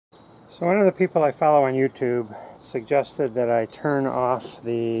So one of the people I follow on YouTube suggested that I turn off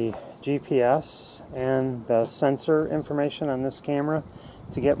the GPS and the sensor information on this camera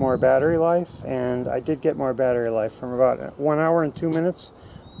to get more battery life, and I did get more battery life from about 1 hour and 2 minutes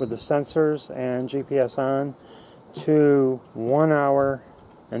with the sensors and GPS on to 1 hour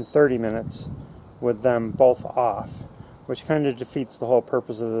and 30 minutes with them both off, which kind of defeats the whole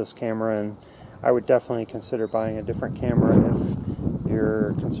purpose of this camera, and I would definitely consider buying a different camera if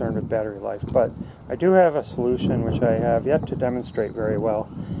you're concerned with battery life. But I do have a solution which I have yet to demonstrate very well,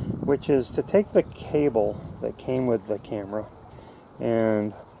 which is to take the cable that came with the camera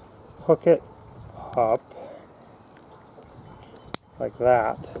and hook it up like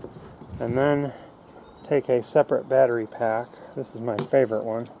that, and then take a separate battery pack. This is my favorite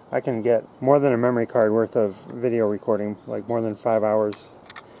one. I can get more than a memory card worth of video recording, like more than 5 hours,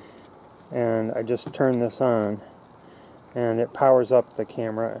 and I just turn this on and it powers up the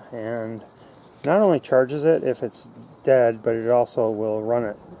camera and not only charges it if it's dead, but it also will run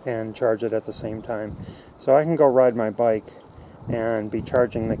it and charge it at the same time. So I can go ride my bike and be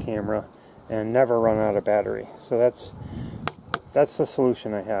charging the camera and never run out of battery. So that's the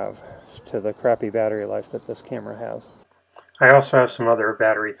solution I have to the crappy battery life that this camera has. I also have some other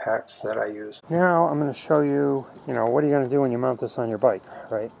battery packs that I use. Now I'm going to show you, what are you going to do when you mount this on your bike,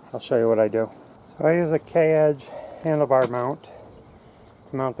 right? I'll show you what I do. So I use a K-edge handlebar mount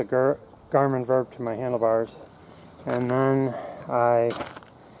to mount the Garmin Virb to my handlebars, and then I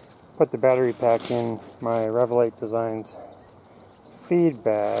put the battery pack in my Revelate Designs feed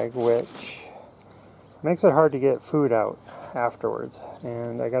bag, which makes it hard to get food out afterwards,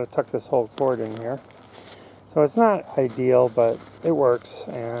 and I got to tuck this whole cord in here. So it's not ideal, but it works,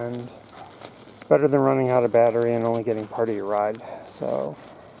 and better than running out of battery and only getting part of your ride. So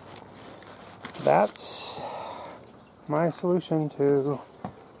that's my solution to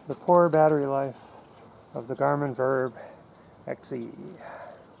the poor battery life of the Garmin Virb XE.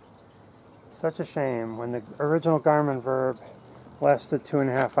 Such a shame when the original Garmin Virb lasted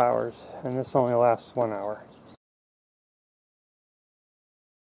 2.5 hours, and this only lasts 1 hour.